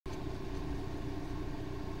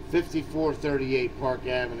5438 Park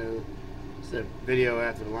Avenue. It's a video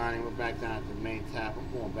after the lining. We're back down at the main tap.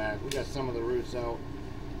 I'm going back. We got some of the roots out,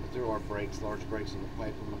 but there are breaks, large breaks in the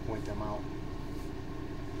pipe. I'm going to point them out.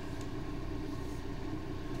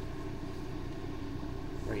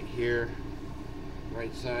 Right here,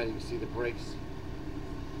 right side, you can see the breaks.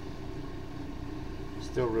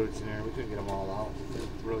 Still roots in there. We couldn't get them all out. They're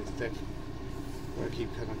really thick. We're going to keep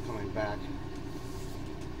coming back.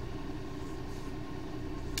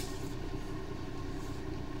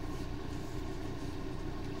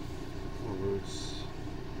 More roots.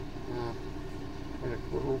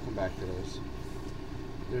 We'll come back to those.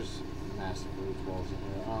 There's massive root balls in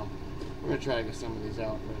there. We're going to try to get some of these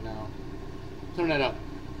out right now. Turn that up.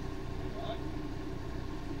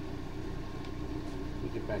 We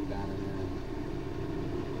get back down in there.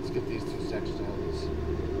 Let's get these two sections out of these.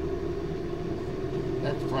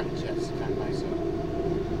 That front jet's kind of nice out.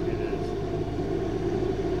 It is.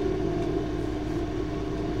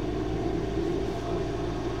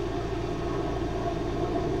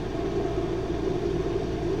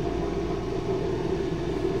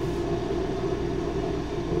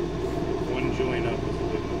 One joint up is a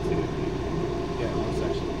good one too. Yeah, one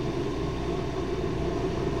section.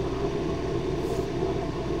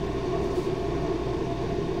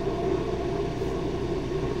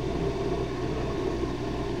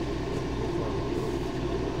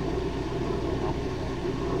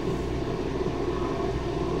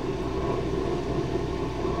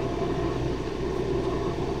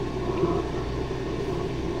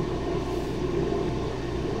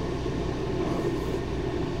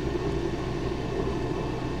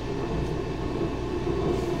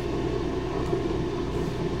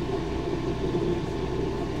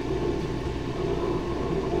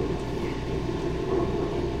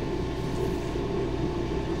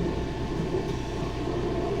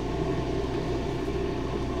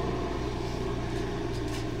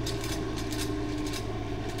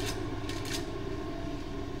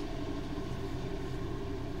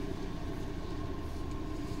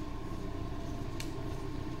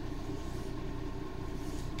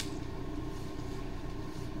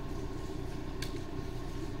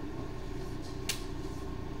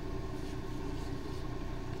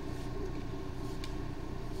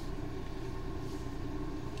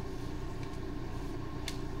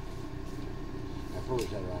 Push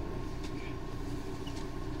that right.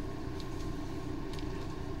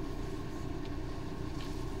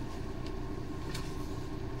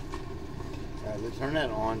 Alright, let's turn that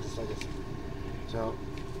on just like this. So,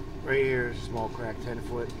 right here, small crack, 10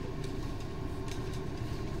 foot.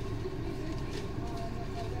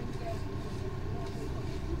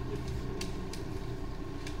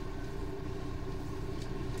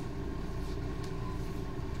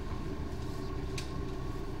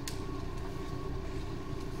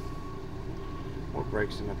 More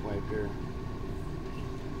breaks in the pipe here.